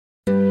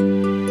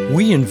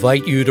We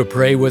invite you to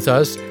pray with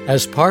us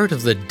as part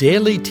of the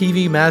Daily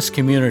TV Mass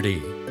community.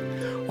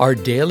 Our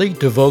daily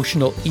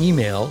devotional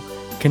email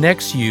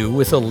connects you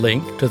with a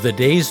link to the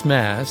day's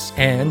Mass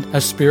and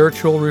a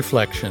spiritual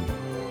reflection.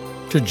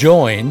 To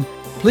join,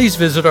 please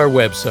visit our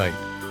website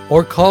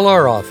or call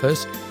our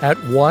office at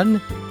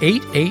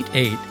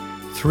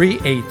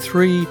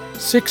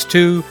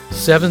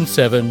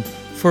 1-888-383-6277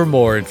 for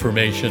more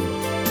information.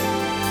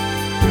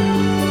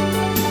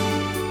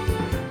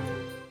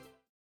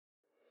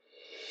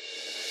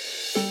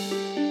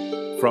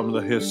 From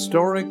the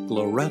historic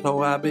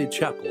Loretto Abbey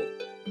Chapel,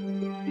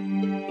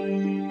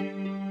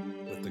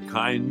 with the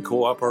kind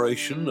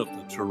cooperation of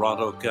the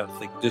Toronto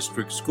Catholic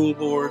District School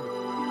Board,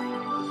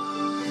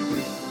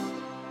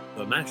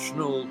 the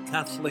National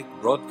Catholic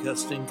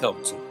Broadcasting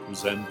Council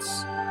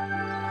presents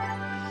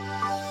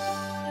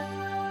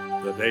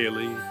the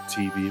Daily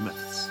TV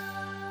Mass.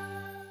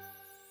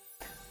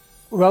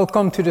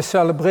 Welcome to the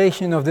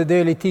celebration of the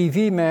Daily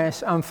TV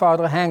Mass. I'm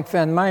Father Henk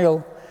van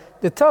Meyl.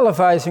 The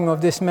televising of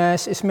this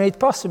Mass is made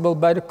possible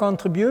by the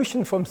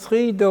contribution from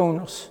 3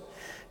 donors.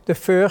 The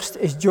first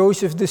is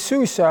Joseph de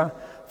Souza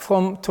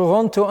from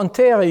Toronto,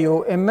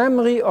 Ontario, in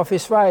memory of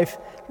his wife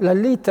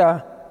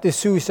Lalita de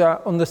Souza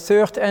on the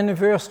 3rd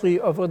anniversary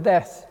of her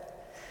death.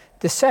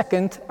 The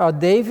second are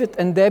David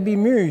and Debbie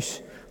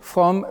Muse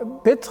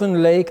from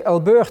Bittern Lake,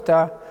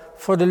 Alberta,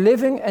 for the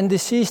living and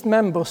deceased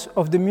members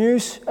of the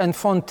Muse and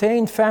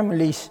Fontaine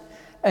families,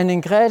 and in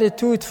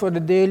gratitude for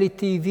the Daily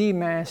TV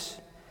Mass.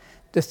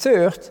 The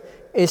third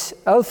is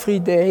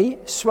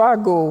Elfriede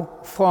Swago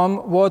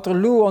from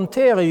Waterloo,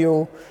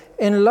 Ontario,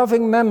 in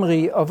loving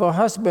memory of her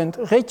husband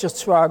Richard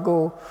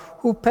Swago,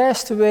 who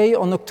passed away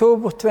on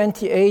October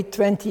 28,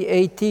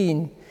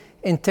 2018,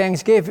 in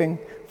thanksgiving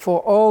for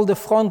all the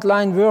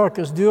frontline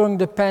workers during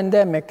the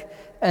pandemic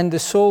and the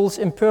souls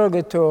in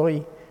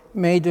purgatory.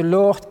 May the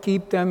Lord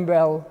keep them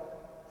well.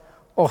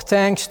 Our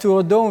thanks to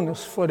our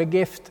donors for the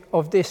gift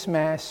of this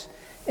Mass.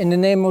 In the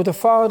name of the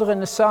Father,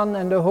 and the Son,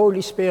 and the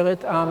Holy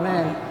Spirit.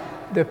 Amen.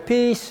 The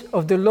peace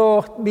of the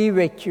Lord be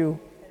with you.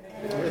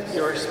 And with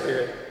your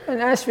spirit.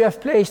 And as we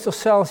have placed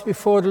ourselves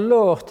before the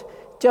Lord,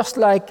 just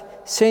like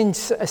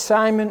Saints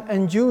Simon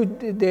and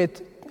Jude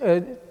did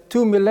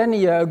 2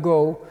 millennia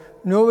ago,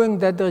 knowing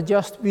that they're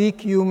just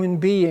weak human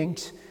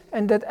beings,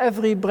 and that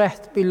every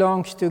breath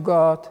belongs to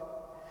God.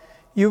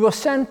 You were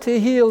sent to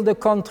heal the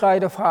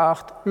contrite of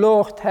heart.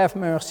 Lord, have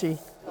mercy.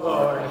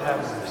 Lord, have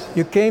mercy.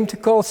 You came to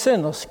call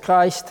sinners.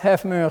 Christ,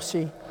 have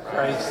mercy.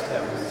 Christ,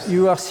 have mercy.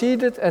 You are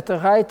seated at the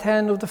right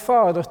hand of the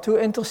Father to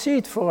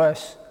intercede for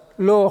us.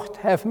 Lord,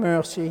 have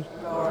mercy.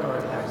 Lord,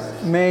 have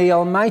mercy. May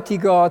Almighty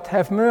God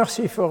have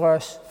mercy for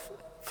us,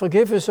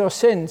 forgive us our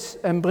sins,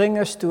 and bring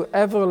us to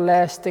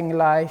everlasting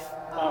life.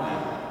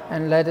 Amen.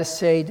 And let us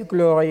say the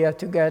Gloria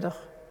together.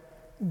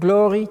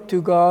 Glory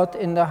to God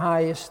in the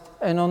highest,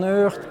 and on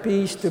earth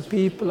peace to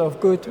people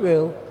of good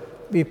will.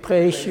 We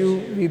praise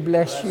you, we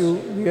bless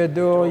you, we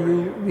adore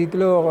you, we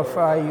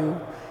glorify you.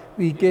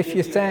 We give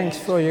you thanks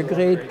for your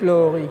great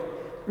glory.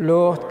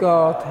 Lord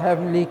God,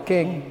 Heavenly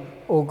King,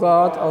 O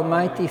God,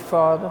 Almighty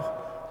Father,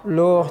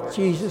 Lord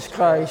Jesus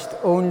Christ,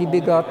 only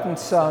begotten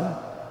Son,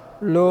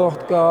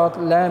 Lord God,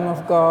 Lamb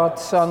of God,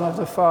 Son of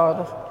the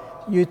Father,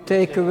 you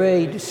take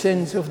away the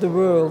sins of the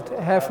world,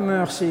 have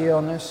mercy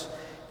on us.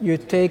 You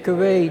take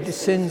away the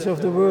sins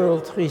of the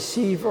world,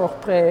 receive our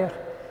prayer.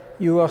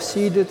 You are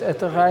seated at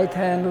the right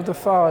hand of the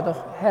Father,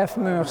 have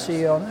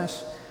mercy on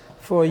us.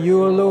 For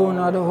you alone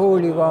are the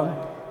Holy One,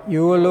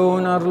 you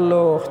alone are the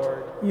Lord,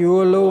 you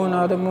alone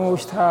are the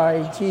Most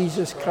High,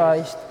 Jesus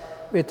Christ,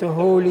 with the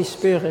Holy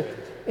Spirit,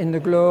 in the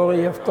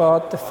glory of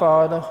God the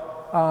Father.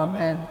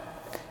 Amen.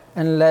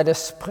 And let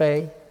us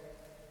pray.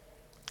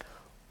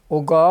 O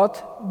God,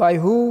 by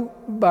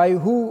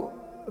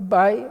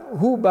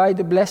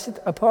the blessed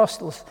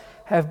apostles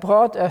have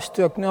brought us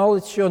to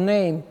acknowledge your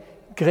name,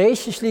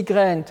 graciously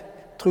grant,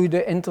 through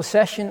the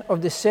intercession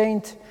of the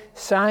saints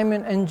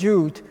Simon and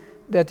Jude,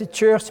 that the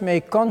Church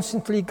may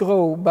constantly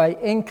grow by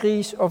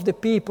increase of the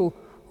people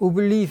who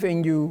believe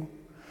in you.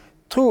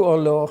 Through our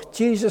Lord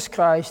Jesus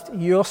Christ,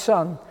 your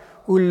Son,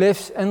 who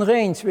lives and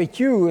reigns with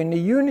you in the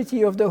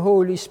unity of the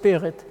Holy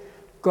Spirit,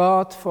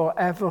 God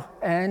forever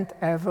and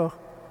ever.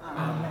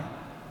 Amen.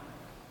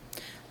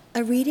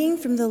 A reading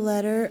from the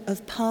letter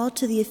of Paul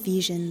to the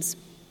Ephesians.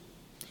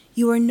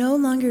 You are no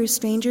longer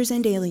strangers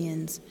and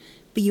aliens,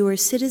 but you are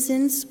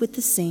citizens with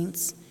the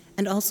saints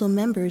and also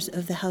members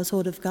of the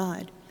household of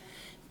God,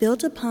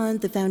 built upon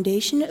the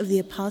foundation of the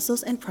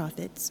apostles and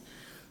prophets,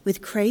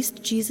 with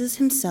Christ Jesus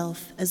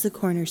himself as the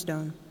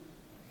cornerstone.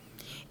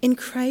 In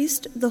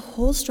Christ, the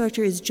whole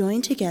structure is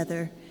joined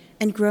together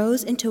and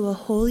grows into a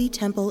holy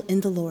temple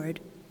in the Lord,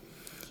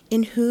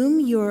 in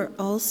whom you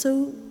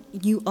also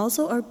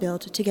are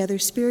built together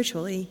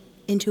spiritually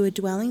into a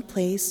dwelling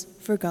place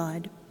for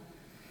God.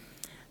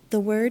 The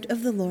word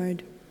of the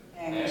Lord.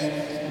 Thanks be to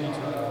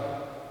God.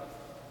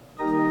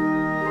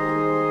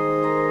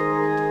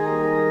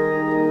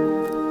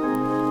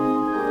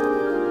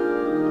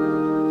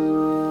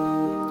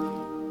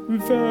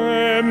 The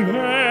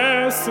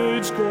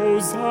message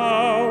goes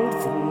out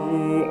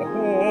through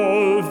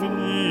all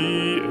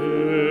the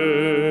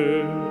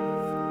earth.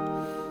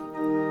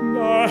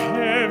 The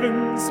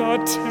heavens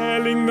are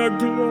telling the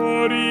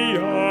glory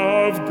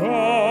of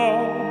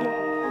God,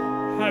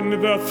 and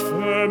the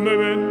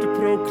firmament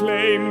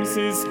proclaims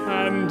his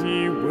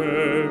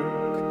handiwork.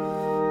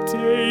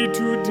 Day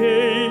to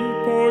day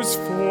pours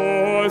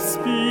forth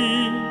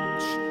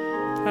speech,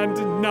 and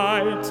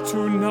night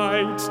to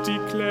night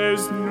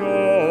declares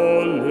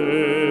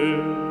knowledge.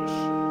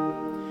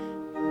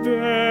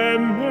 Their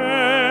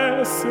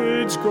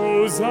message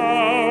goes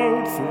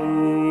out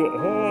through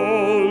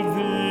all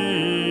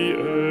the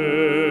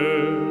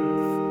earth.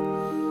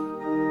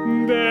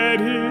 There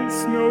is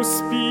no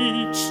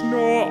speech,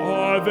 nor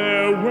are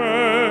there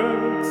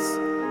words.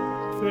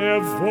 Their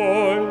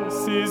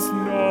voice is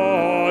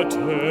not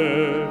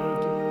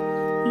heard,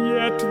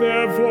 yet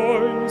their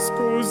voice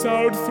goes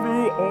out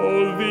through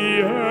all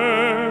the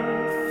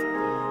earth,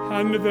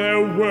 and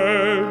their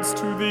words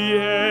to the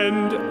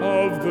end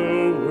of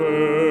the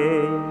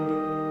world.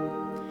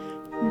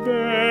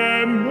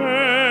 Their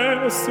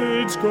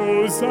message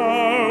goes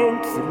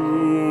out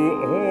through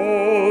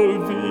all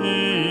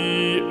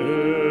the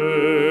earth.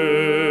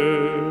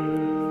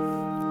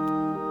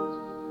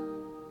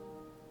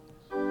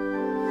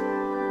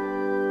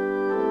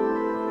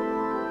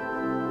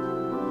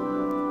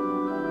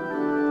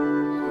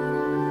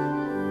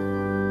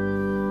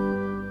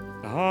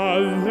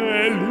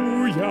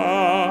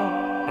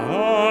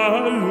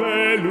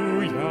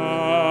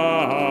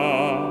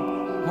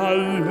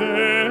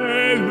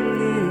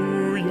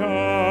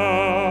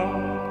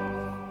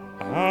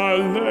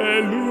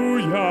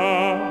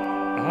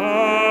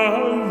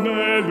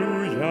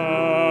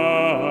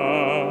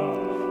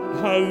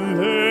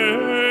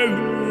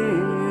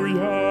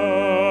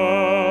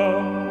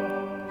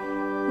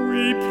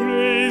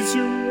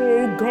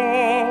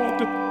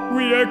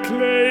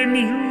 Acclaim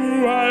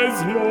you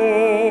as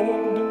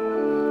Lord.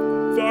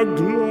 The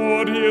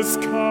glorious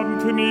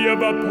company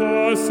of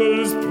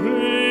apostles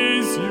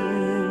praise you.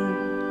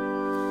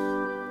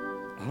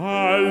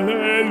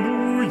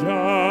 Hallelujah,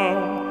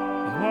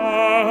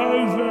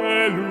 hallelujah,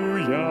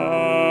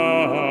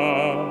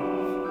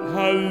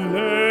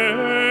 hallelujah.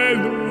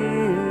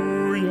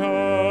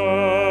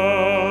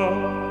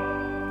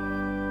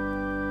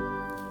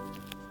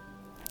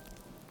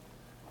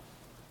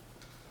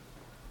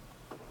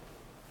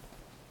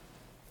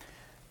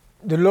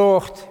 The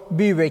Lord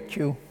be with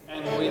you.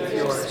 And with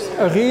yours.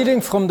 A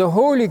reading from the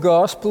Holy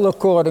Gospel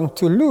according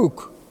to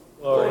Luke.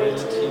 Glory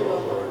to you, O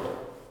Lord.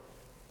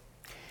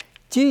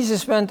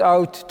 Jesus went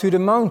out to the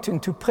mountain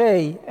to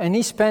pray, and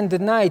he spent the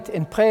night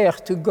in prayer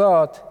to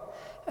God.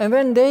 And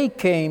when day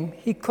came,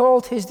 he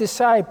called his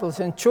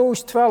disciples and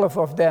chose 12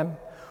 of them,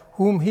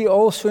 whom he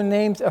also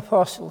named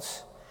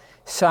apostles.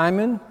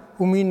 Simon,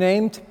 whom he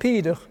named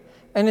Peter,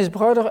 and his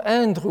brother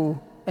Andrew,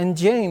 and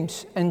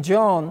James, and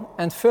John,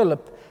 and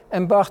Philip,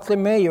 and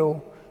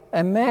Bartholomew,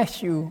 and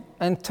Matthew,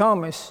 and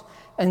Thomas,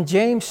 and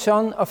James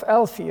son of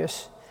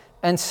Alphaeus,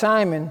 and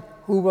Simon,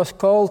 who was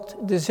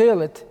called the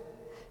Zealot,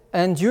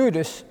 and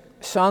Judas,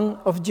 son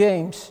of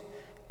James,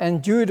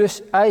 and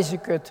Judas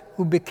Iscariot,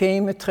 who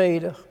became a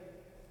traitor.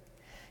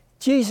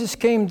 Jesus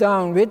came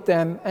down with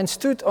them and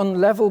stood on a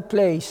level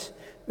place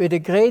with a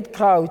great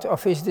crowd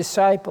of his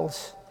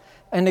disciples,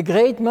 and a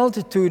great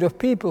multitude of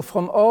people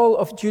from all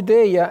of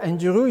Judea and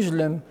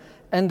Jerusalem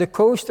and the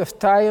coast of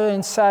Tyre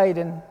and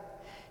Sidon.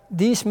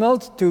 These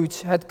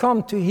multitudes had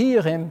come to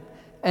hear him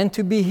and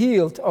to be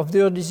healed of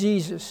their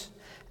diseases.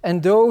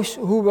 And those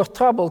who were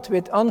troubled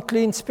with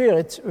unclean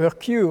spirits were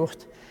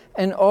cured,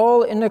 and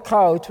all in the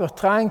crowd were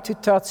trying to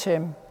touch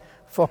him,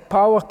 for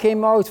power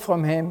came out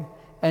from him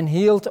and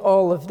healed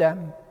all of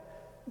them.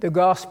 The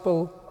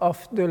Gospel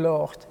of the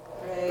Lord.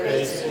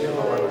 Praise to you,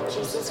 Lord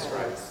Jesus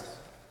Christ.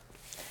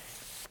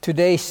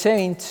 Today's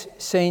saints,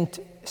 Saint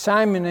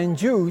Simon and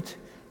Jude,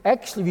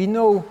 actually we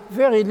know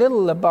very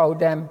little about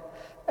them.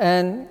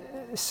 And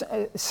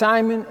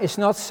Simon is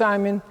not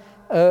Simon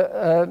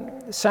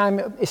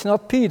is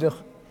not Peter,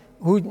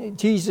 who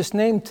Jesus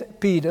named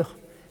Peter.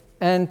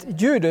 And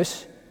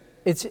Judas,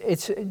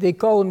 they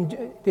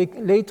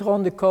later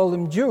on call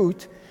him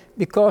Jude,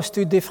 because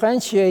to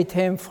differentiate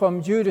him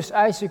from Judas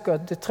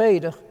Iscariot, the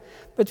traitor.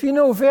 But we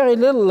know very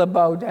little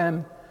about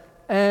them.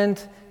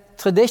 And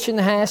tradition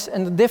has,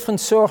 and the different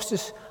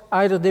sources,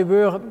 either they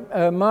were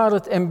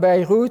martyred in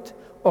Beirut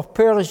or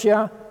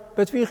Persia,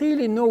 but we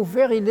really know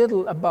very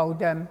little about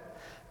them.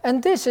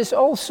 And this is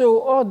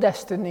also our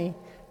destiny.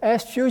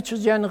 As future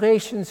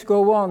generations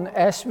go on,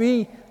 as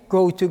we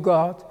go to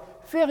God,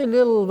 very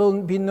little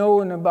will be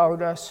known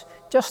about us,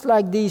 just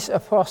like these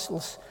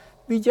apostles.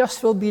 We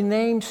just will be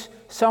names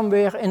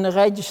somewhere in a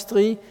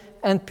registry,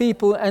 and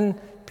people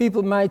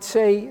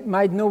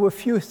might know a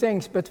few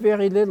things, but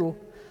very little.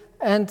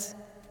 And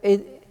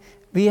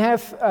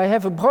I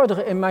have a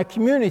brother in my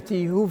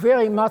community who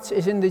very much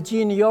is in the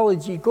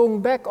genealogy,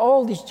 going back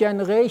all these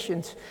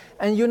generations.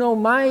 And you know,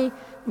 my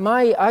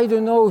I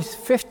don't know,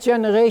 5th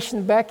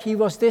generation back, he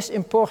was this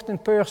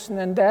important person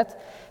and that.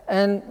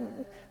 And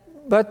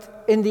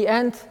But in the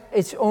end,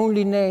 it's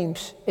only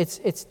names.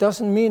 It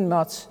doesn't mean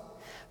much.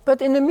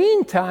 But in the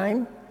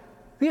meantime,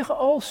 we are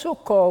also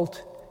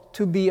called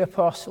to be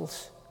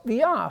apostles.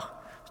 We are.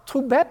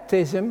 Through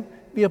baptism,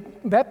 we are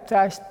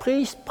baptized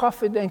priest,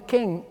 prophet, and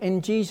king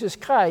in Jesus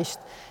Christ.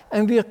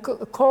 And we are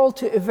called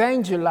to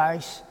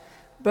evangelize.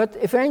 But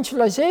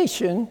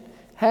evangelization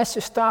has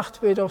to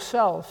start with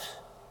ourselves.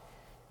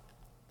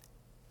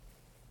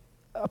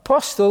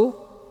 Apostle,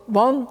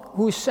 one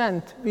who is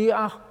sent. We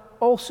are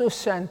also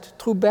sent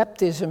through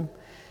baptism.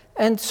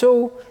 And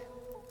so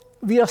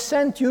we are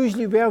sent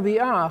usually where we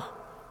are.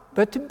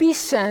 But to be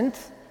sent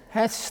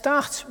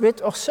starts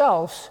with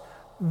ourselves.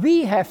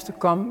 We have to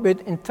come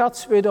in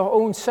touch with our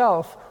own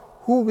self,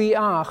 who we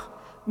are.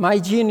 My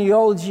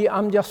genealogy,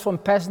 I'm just from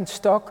peasant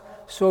stock,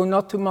 so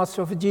not too much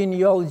of a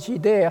genealogy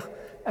there,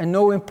 and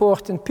no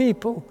important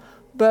people.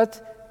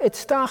 But it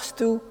starts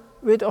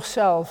with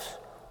ourselves.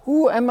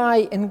 Who am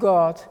I in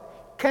God?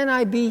 Can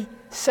I be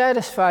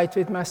satisfied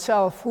with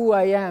myself, who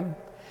I am?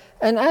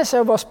 And as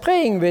I was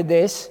praying with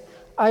this,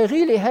 I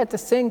really had to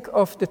think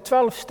of the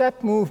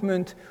 12-step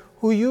movement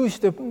who use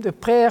the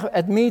prayer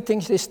at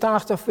meetings. They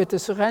start off with the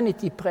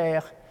serenity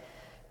prayer.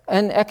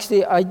 And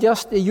actually, I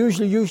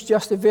usually use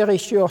just a very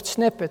short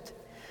snippet.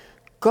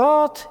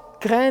 God,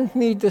 grant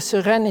me the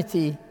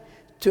serenity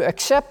to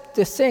accept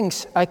the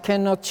things I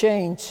cannot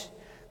change,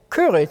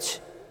 courage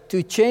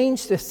to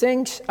change the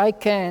things I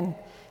can,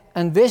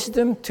 and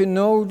wisdom to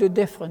know the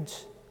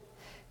difference.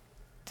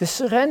 The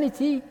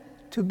serenity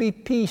to be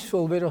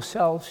peaceful with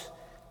ourselves,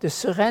 the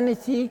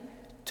serenity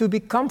to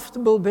be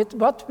comfortable with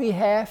what we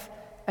have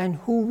and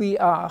who we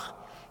are.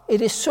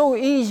 It is so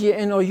easy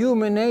in our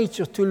human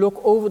nature to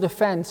look over the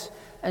fence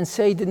and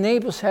say the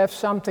neighbors have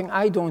something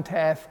I don't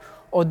have,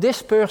 or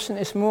this person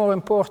is more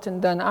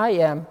important than I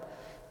am.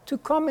 To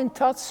come in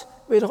touch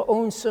with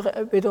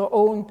our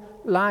own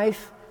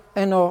life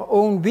and our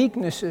own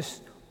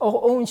weaknesses, our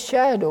own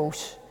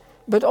shadows,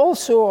 but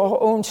also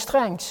our own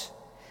strengths.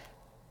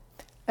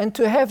 And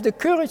to have the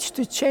courage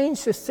to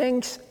change the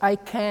things I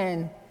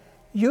can.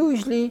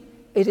 Usually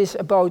it is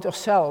about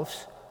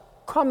ourselves,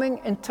 coming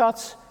in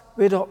touch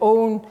with our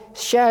own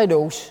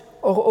shadows,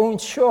 our own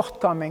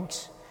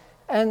shortcomings.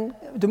 And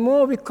the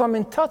more we come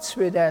in touch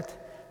with that,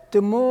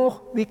 the more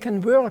we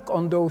can work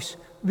on those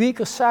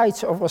weaker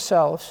sides of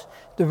ourselves.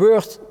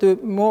 The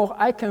more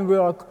I can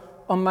work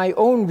on my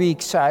own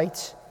weak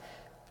sides.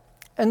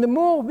 And the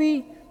more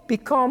we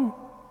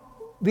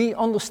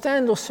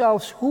understand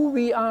ourselves who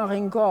we are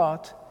in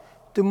God,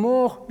 the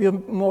more we're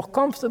more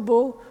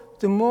comfortable,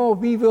 the more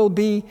we will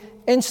be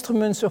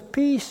instruments of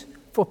peace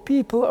for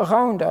people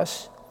around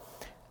us.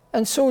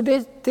 And so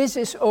this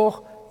is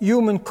our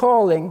human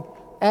calling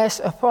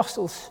as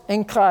apostles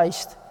in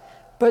Christ.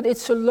 But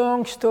it's a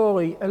long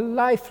story, a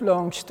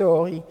lifelong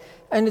story.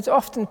 And it's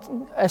often,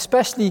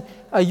 especially,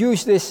 I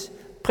use this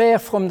prayer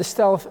from the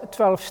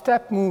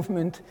 12-step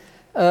movement,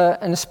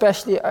 and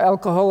especially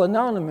Alcohol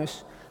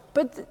Anonymous.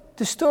 But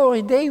the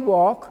story they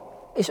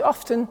walk is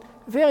often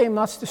very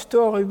much the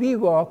story we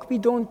walk. We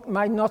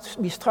might not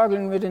be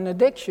struggling with an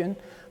addiction,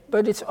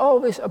 but it's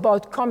always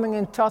about coming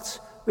in touch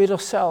with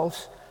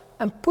ourselves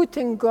and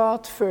putting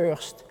God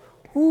first.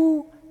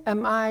 Who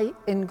am I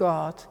in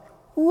God?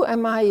 Who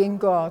am I in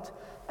God?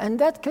 And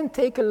that can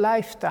take a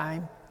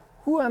lifetime.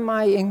 Who am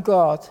I in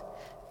God?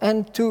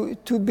 And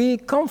to be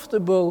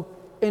comfortable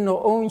in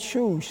our own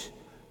shoes,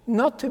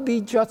 not to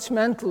be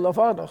judgmental of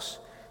others.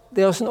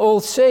 There's an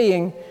old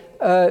saying,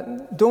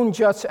 don't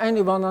judge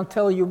anyone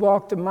until you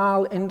walk the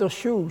mile in their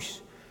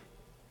shoes.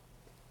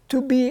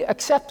 To be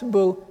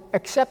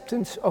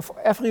acceptance of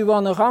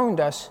everyone around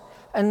us,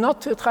 and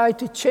not to try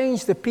to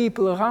change the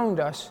people around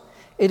us.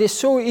 It is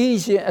so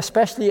easy,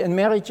 especially in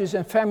marriages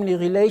and family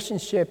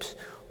relationships,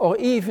 or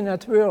even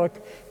at work.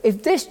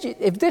 If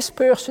this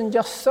person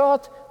just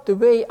thought the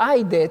way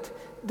I did,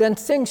 then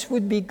things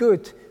would be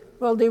good.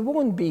 Well, they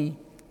won't be.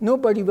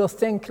 Nobody will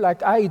think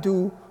like I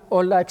do,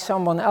 or like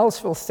someone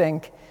else will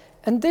think.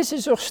 And this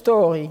is our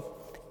story.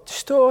 The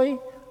story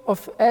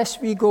of as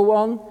we go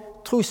on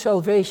through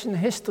salvation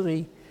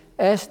history,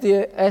 as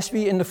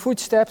we in the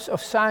footsteps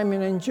of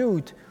Simon and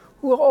Jude,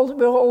 who were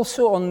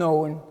also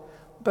unknown,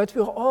 but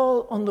we're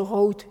all on the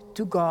road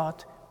to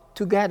God,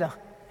 together,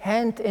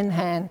 hand in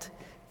hand,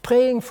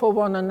 praying for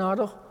one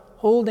another,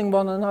 holding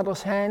one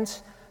another's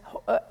hands,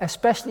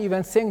 especially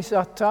when things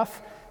are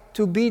tough,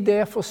 to be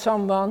there for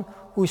someone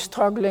who's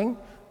struggling,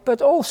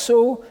 but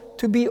also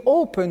to be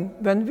open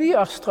when we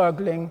are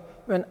struggling,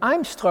 when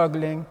I'm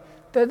struggling,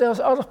 that there's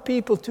other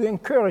people to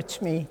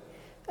encourage me.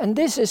 And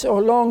this is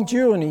our long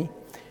journey.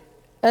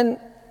 And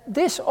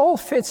this all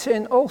fits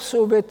in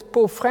also with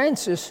Pope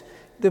Francis,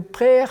 the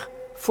prayer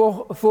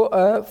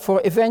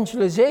for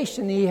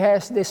evangelization he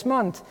has this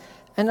month.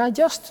 And I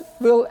just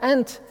will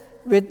end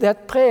with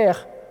that prayer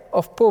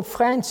of Pope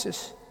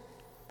Francis.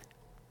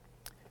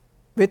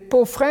 With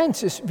Pope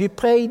Francis, we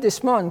pray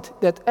this month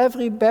that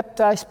every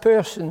baptized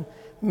person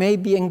may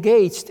be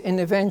engaged in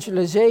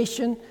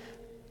evangelization,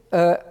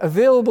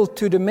 available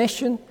to the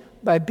mission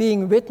by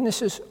being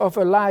witnesses of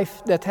a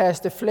life that has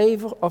the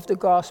flavor of the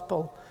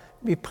gospel.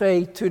 we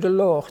pray to the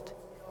Lord.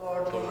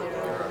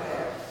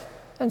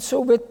 And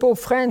so with Pope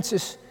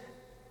Francis,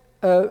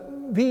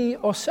 we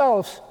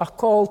ourselves are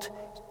called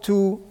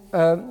to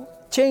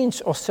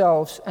change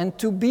ourselves and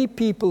to be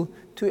people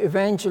to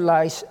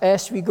evangelize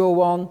as we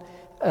go on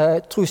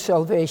through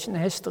salvation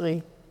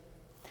history.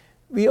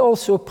 We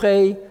also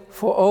pray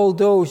for all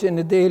those in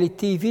the daily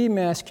TV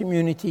Mass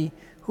community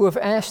who have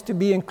asked to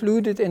be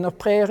included in our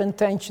prayer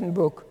intention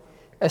book,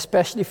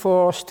 especially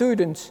for our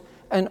students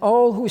and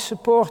all who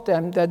support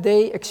them, that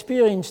they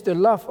experience the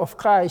love of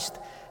Christ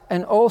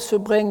and also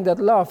bring that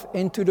love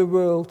into the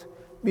world.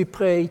 We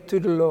pray to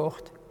the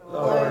Lord.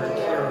 Lord,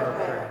 hear our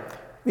prayer.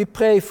 We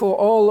pray for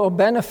all our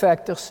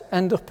benefactors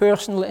and their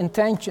personal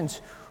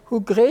intentions who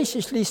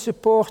graciously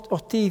support our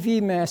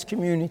TV Mass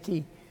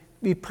community.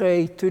 We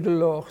pray to the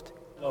Lord.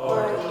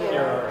 Lord,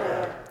 hear our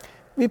prayer.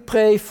 We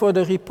pray for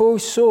the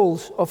reposed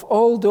souls of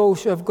all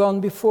those who have gone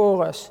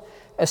before us,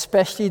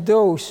 especially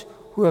those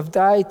who have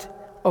died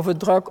of a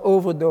drug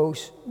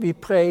overdose. We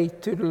pray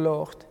to the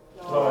Lord.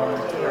 Lord,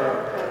 hear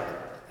our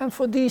prayer. And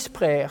for these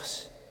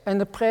prayers, and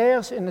the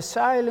prayers in the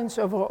silence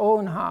of our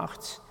own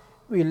hearts,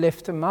 we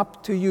lift them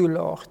up to you,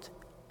 Lord.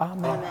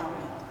 Amen. Amen.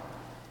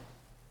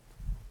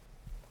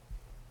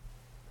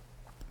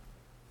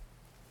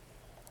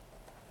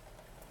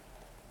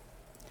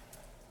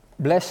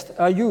 Blessed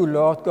are you,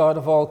 Lord God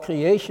of all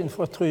creation,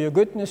 for through your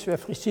goodness we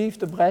have received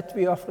the bread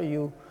we offer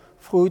you,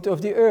 fruit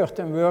of the earth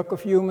and work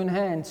of human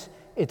hands.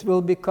 It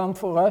will become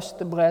for us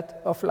the bread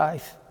of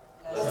life.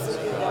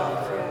 Blessed be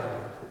God forever.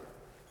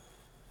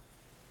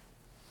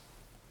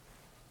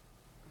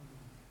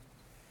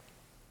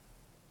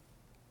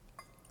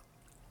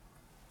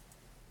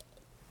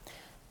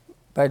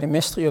 By the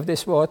mystery of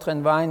this water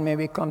and wine may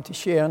we come to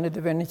share in the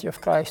divinity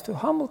of Christ, who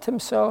humbled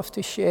himself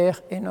to share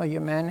in our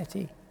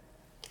humanity.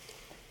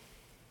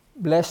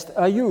 Blessed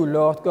are you,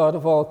 Lord God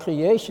of all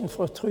creation,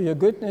 for through your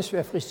goodness we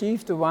have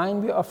received the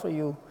wine we offer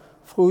you,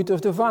 fruit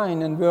of the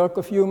vine and work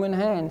of human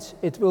hands.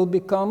 It will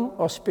become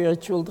our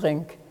spiritual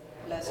drink.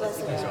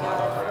 Blessed be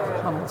God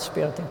forever. Humble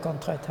spirit and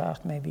contrite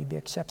heart may we be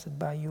accepted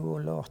by you, O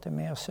Lord, and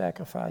may our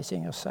sacrifice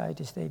in your sight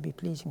this day be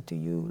pleasing to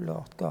you,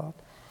 Lord God.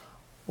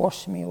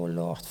 Wash me, O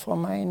Lord,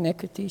 from my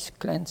iniquities,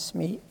 cleanse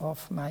me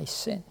of my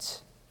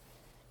sins.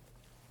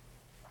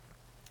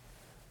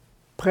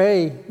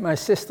 Pray, my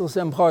sisters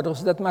and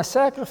brothers, that my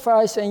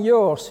sacrifice and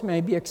yours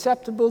may be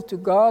acceptable to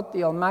God,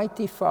 the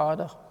Almighty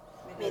Father.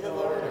 May the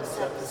Lord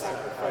accept the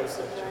sacrifice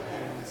of your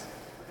hands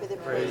for the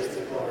praise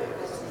and glory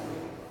of his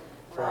name,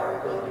 for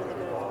our good and the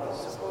good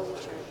of his holy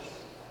church.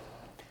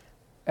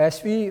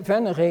 As we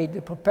venerate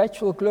the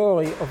perpetual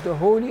glory of the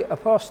holy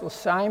apostles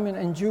Simon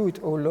and Jude,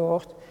 O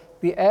Lord,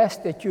 we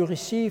ask that you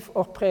receive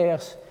our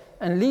prayers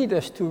and lead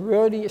us to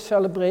worthy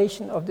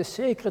celebration of the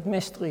sacred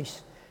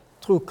mysteries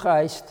through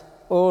Christ,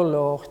 our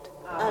Lord.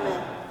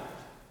 Amen.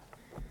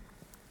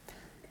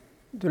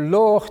 The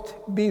Lord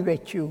be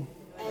with you.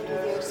 And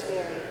with your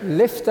spirit,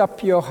 Lift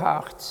up your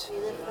hearts. we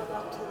lift them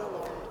up to the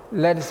Lord.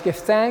 Let us give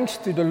thanks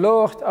to the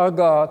Lord our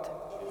God.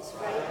 It is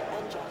right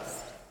and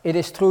just. It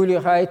is truly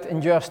right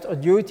and just, our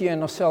duty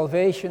and our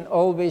salvation,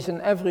 always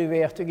and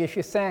everywhere, to give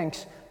you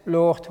thanks,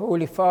 Lord,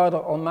 Holy Father,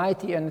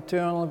 Almighty and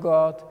eternal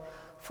God.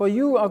 For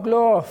you are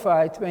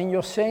glorified when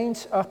your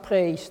saints are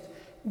praised.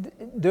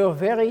 Their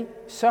very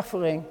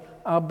suffering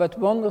are but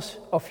wonders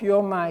of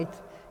your might.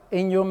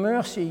 In your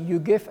mercy you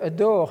give a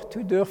door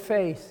to their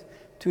faith.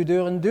 To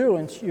their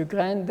endurance you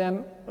grant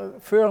them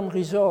firm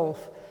resolve.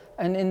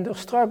 And in their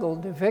struggle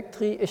the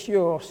victory is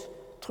yours,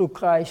 through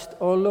Christ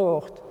our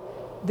Lord.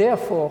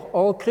 Therefore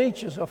all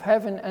creatures of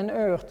heaven and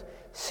earth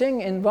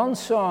sing in one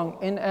song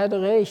in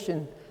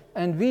adoration,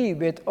 and we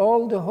with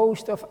all the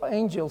host of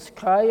angels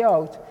cry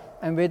out,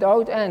 and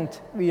without end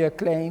we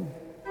acclaim.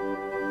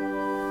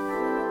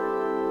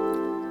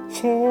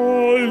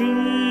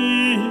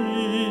 Holy,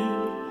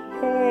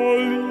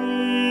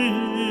 holy,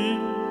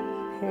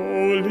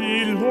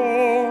 holy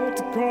Lord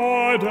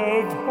God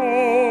of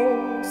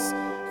hosts,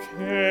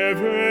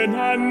 heaven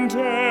and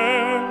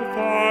earth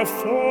are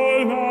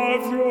full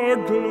of your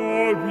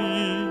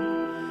glory.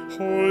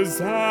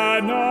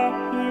 Hosanna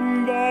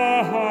in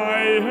the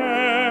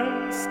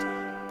highest.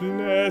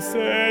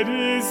 Blessed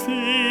is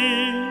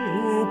he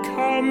who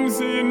comes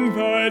in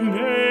the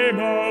name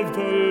of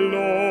the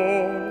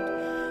Lord.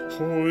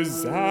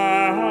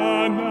 Hosanna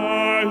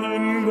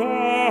in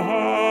the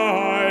highest.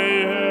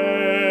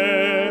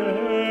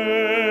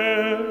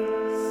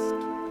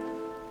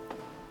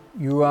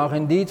 You are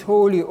indeed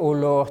holy, O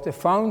Lord, the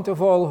fount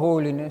of all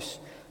holiness.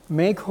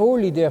 Make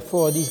holy,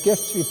 therefore, these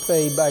gifts, we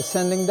pray, by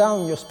sending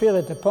down your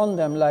Spirit upon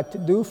them like the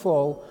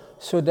dewfall,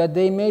 so that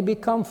they may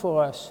become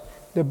for us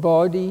the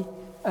body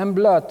and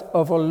blood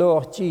of our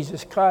Lord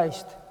Jesus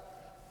Christ.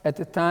 At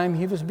the time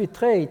he was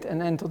betrayed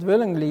and entered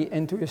willingly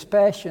into his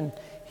passion,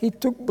 he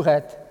took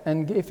bread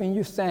and giving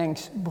you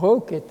thanks,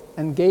 broke it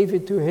and gave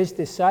it to his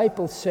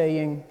disciples,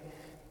 saying,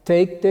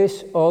 "Take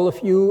this, all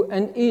of you,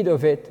 and eat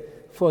of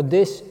it, for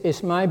this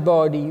is my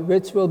body,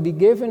 which will be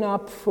given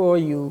up for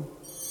you."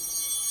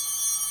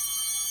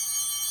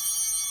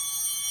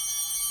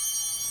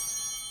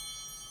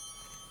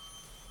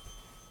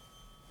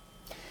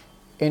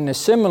 In a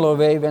similar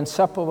way, when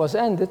supper was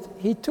ended,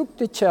 he took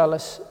the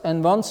chalice,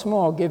 and once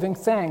more giving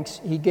thanks,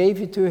 he gave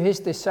it to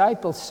his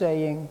disciples,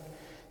 saying,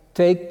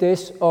 "Take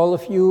this, all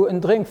of you, and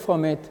drink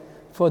from it,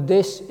 for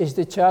this is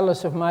the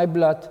chalice of my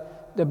blood,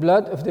 the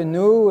blood of the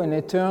new and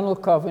eternal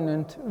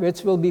covenant,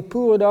 which will be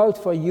poured out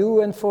for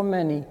you and for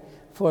many,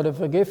 for the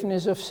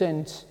forgiveness of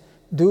sins.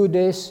 Do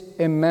this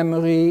in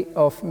memory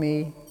of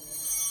me."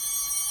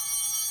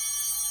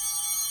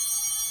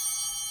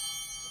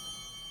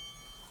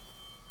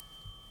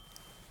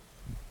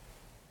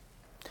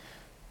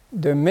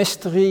 The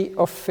mystery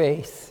of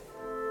faith.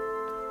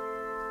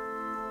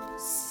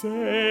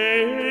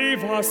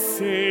 Save us,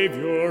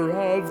 Savior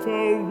of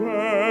the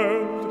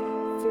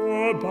world,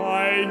 for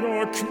by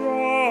your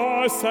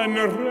cross and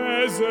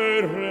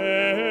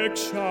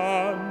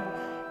resurrection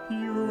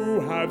you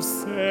have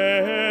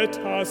set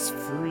us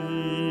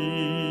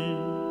free.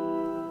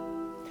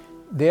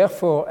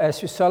 Therefore,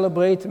 as we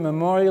celebrate the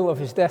memorial of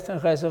his death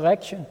and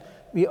resurrection,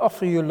 we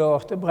offer you,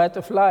 Lord, the bread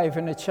of life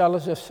and the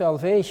chalice of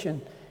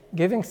salvation,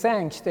 giving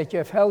thanks that you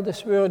have held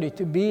us worthy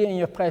to be in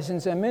your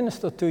presence and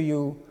minister to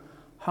you.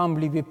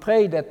 Humbly we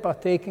pray that,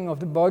 partaking of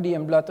the body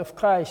and blood of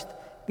Christ,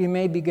 we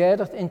may be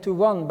gathered into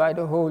one by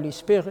the Holy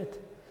Spirit.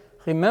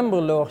 Remember,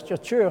 Lord, your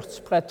church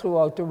spread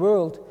throughout the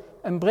world,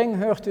 and bring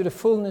her to the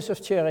fullness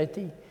of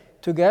charity,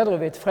 together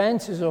with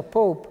Francis our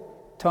Pope,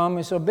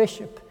 Thomas our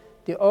Bishop,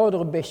 the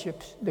other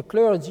bishops, the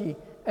clergy,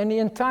 and the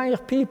entire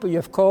people you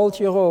have called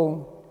your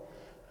own.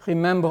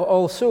 Remember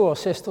also our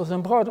sisters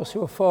and brothers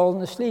who have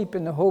fallen asleep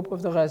in the hope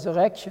of the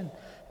resurrection,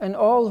 and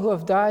all who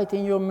have died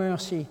in your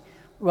mercy.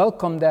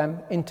 Welcome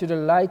them into the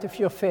light of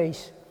your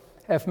face.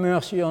 Have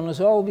mercy on us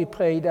all, we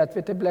pray, that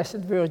with the Blessed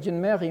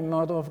Virgin Mary,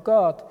 Mother of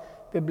God,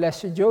 with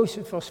Blessed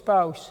Joseph, our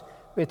spouse,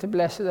 with the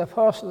blessed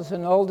apostles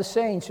and all the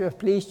saints who have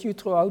pleased you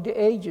throughout the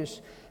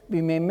ages,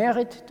 we may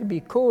merit to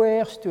be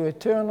co-heirs to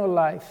eternal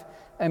life,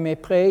 and may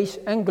praise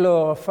and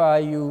glorify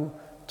you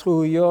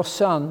through your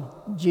Son,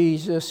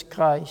 Jesus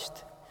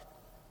Christ.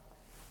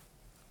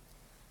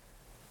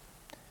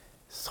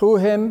 Through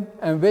him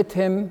and with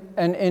him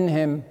and in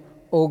him,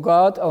 O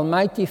God,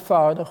 Almighty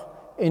Father,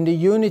 in the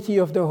unity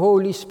of the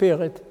Holy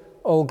Spirit,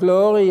 all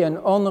glory and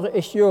honor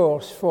is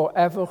yours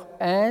forever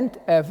and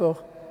ever.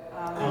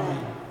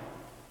 Amen.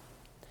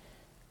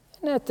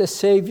 And at the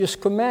Saviour's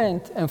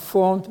command,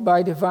 informed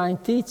by divine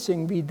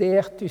teaching, we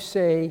dare to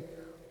say,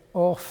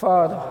 Our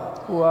Father,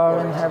 who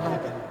art in heaven,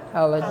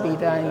 hallowed be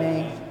thy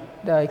name.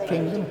 Thy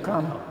kingdom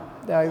come,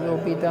 thy will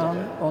be done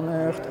on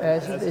earth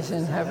as it is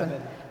in heaven.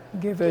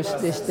 Give us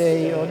this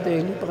day our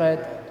daily bread,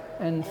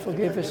 and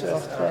forgive us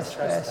our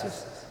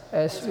trespasses,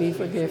 as we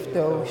forgive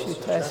those who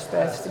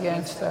trespass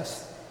against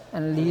us.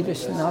 And lead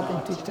us not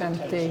into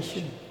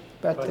temptation,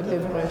 but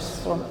deliver us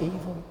from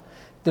evil.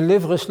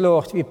 Deliver us,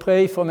 Lord, we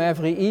pray, from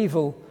every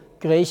evil.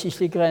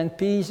 Graciously grant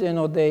peace in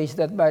our days,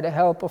 that by the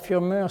help of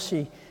your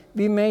mercy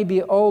we may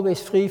be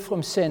always free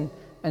from sin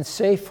and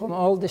safe from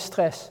all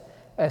distress,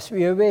 as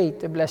we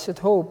await the blessed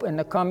hope and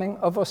the coming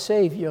of our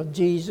Savior,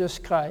 Jesus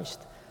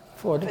Christ.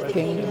 For the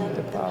kingdom,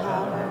 the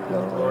power, and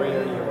the glory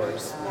are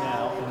yours,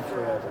 now and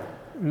forever.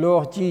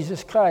 Lord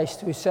Jesus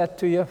Christ, who said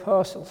to your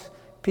apostles,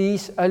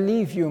 "Peace I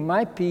leave you,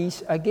 my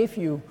peace I give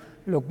you,"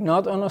 look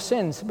not on our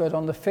sins, but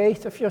on the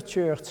faith of your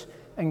church,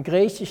 and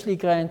graciously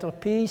grant our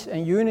peace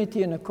and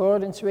unity in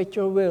accordance with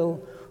your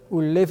will,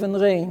 who live and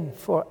reign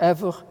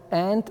forever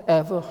and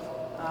ever.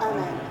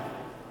 Amen.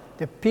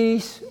 The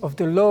peace of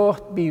the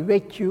Lord be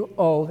with you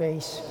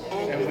always.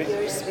 And with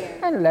your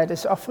spirit. And let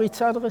us offer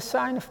each other a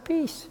sign of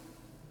peace.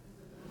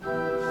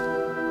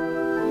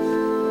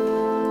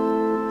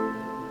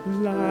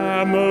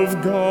 Lamb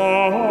of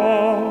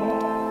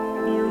God,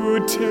 you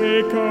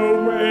take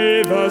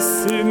away the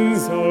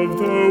sins of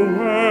the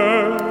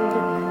world.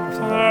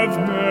 Have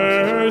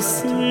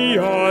mercy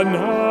on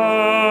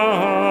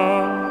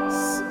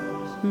us.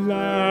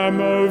 Lamb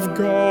of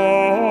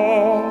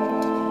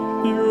God,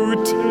 you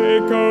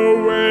take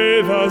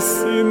away the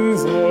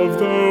sins of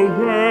the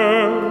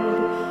world.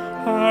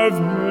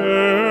 Have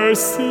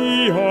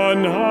mercy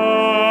on us.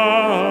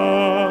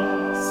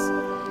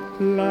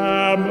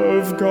 Lamb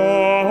of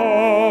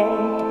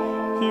God,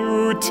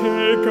 you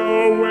take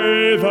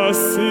away the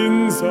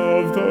sins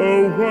of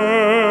the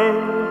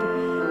world.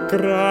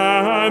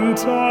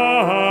 Grant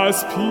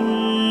us peace.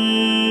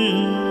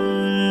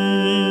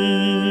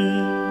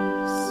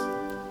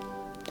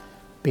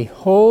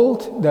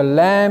 Behold the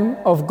Lamb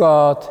of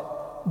God.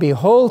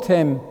 Behold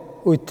him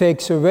who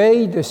takes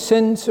away the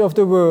sins of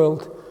the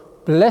world.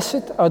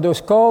 Blessed are those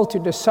called to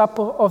the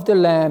supper of the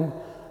Lamb.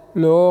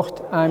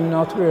 Lord, I am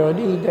not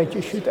worthy that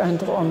you should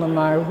enter under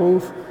my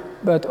roof,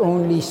 but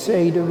only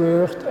say the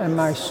word, and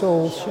my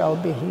soul shall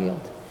be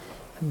healed.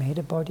 And may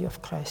the body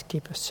of Christ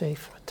keep us safe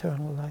for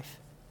eternal life.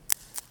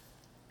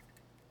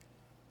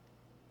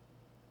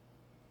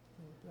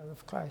 May the blood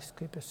of Christ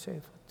keep us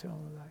safe for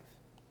eternal life.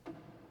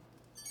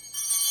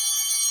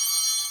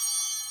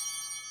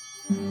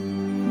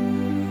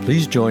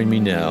 Please join me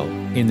now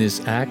in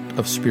this act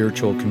of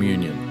spiritual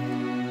communion.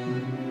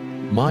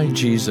 My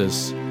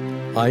Jesus,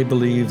 I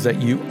believe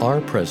that you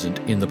are present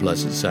in the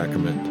Blessed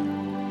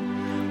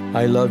Sacrament.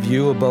 I love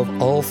you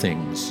above all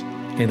things,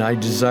 and I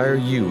desire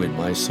you in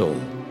my soul.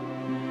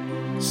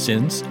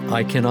 Since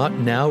I cannot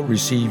now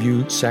receive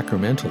you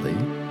sacramentally,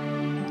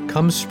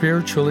 come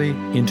spiritually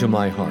into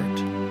my heart,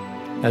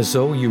 as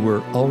though you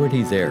were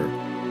already there.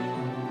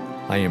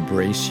 I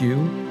embrace you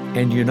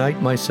and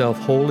unite myself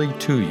wholly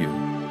to you.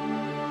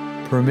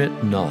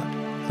 Permit not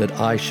that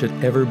I should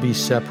ever be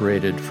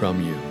separated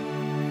from you.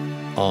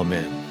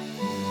 Amen.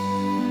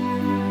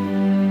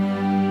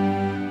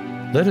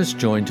 Let us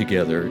join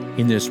together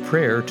in this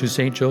prayer to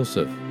Saint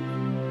Joseph.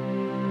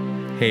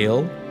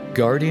 Hail,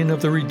 guardian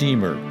of the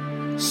Redeemer,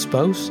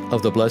 spouse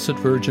of the Blessed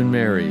Virgin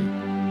Mary.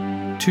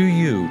 To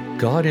you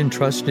God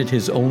entrusted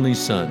his only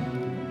Son.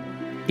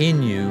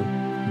 In you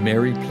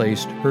Mary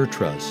placed her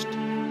trust.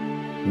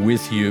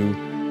 With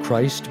you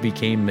Christ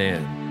became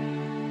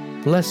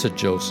man. Blessed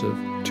Joseph,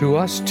 to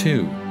us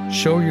too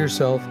show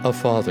yourself a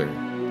father,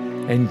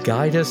 and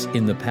guide us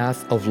in the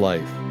path of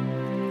life.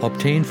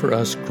 Obtain for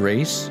us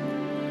grace,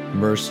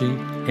 mercy,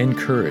 and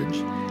courage,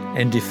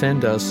 and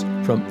defend us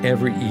from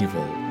every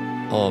evil.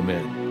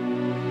 Amen.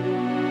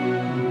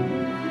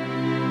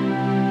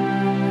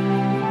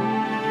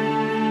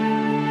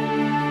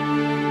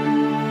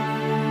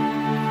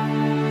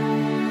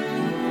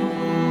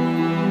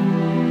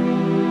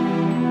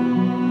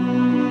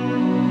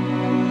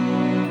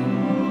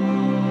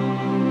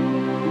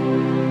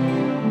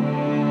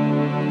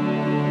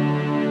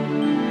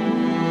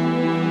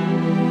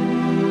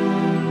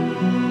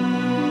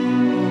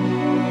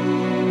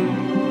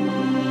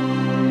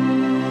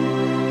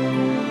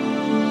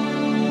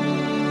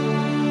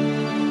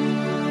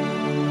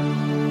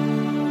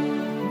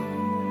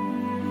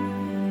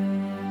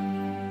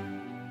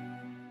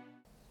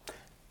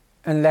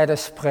 And let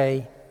us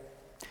pray.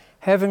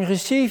 Having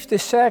received the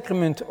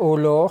sacrament, O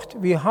Lord,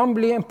 we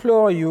humbly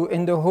implore you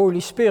in the Holy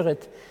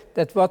Spirit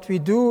that what we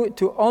do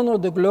to honor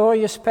the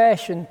glorious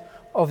passion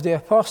of the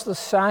apostles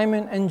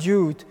Simon and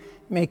Jude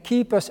may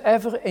keep us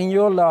ever in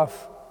your love,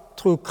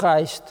 through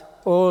Christ,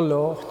 O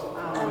Lord.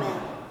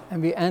 Amen.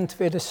 And we end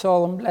with a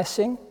solemn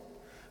blessing.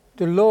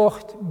 The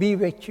Lord be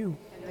with you.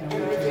 And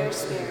with your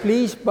spirit.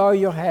 Please bow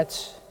your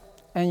heads,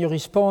 and your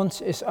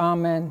response is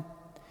Amen.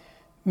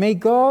 May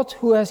God,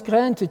 who has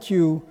granted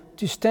you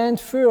to stand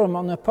firm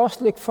on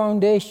apostolic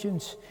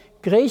foundations,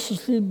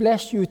 graciously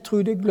bless you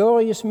through the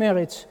glorious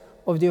merits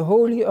of the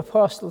holy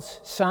apostles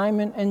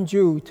Simon and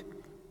Jude.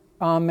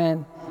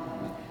 Amen.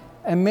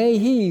 And may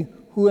he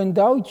who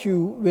endowed you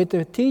with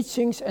the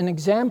teachings and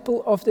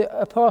example of the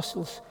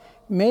apostles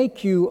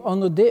make you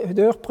under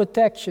their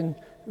protection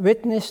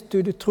witness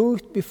to the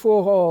truth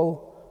before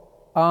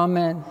all.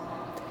 Amen.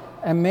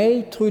 And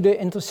may, through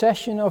the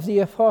intercession of the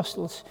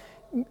apostles,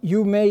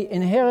 you may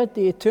inherit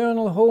the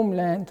eternal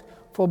homeland,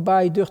 for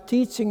by their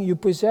teaching you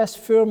possess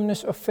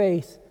firmness of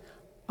faith.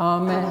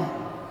 Amen.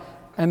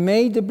 And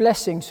may the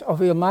blessings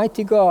of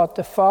Almighty God,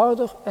 the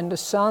Father and the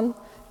Son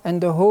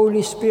and the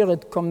Holy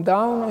Spirit come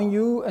down on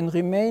you and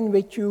remain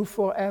with you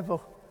forever.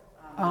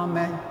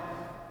 Amen.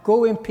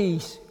 Go in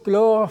peace,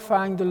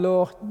 glorifying the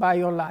Lord by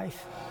your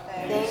life.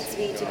 Thanks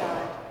be to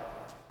God.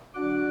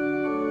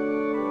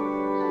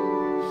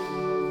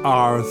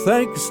 Our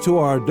thanks to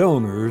our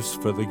donors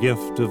for the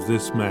gift of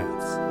this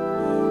Mass.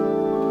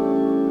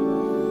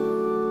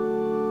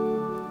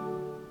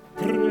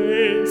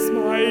 Praise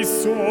my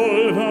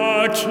soul,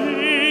 the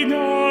King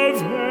of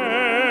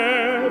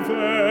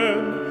heaven.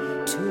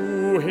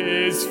 To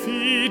his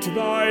feet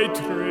thy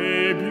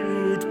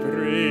tribute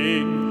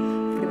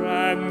bring.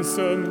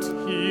 Ransomed,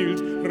 healed,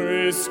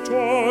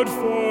 restored,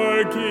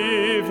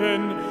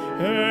 forgiven.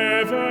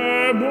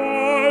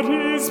 Evermore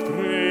his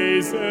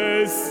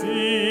praises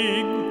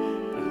sing.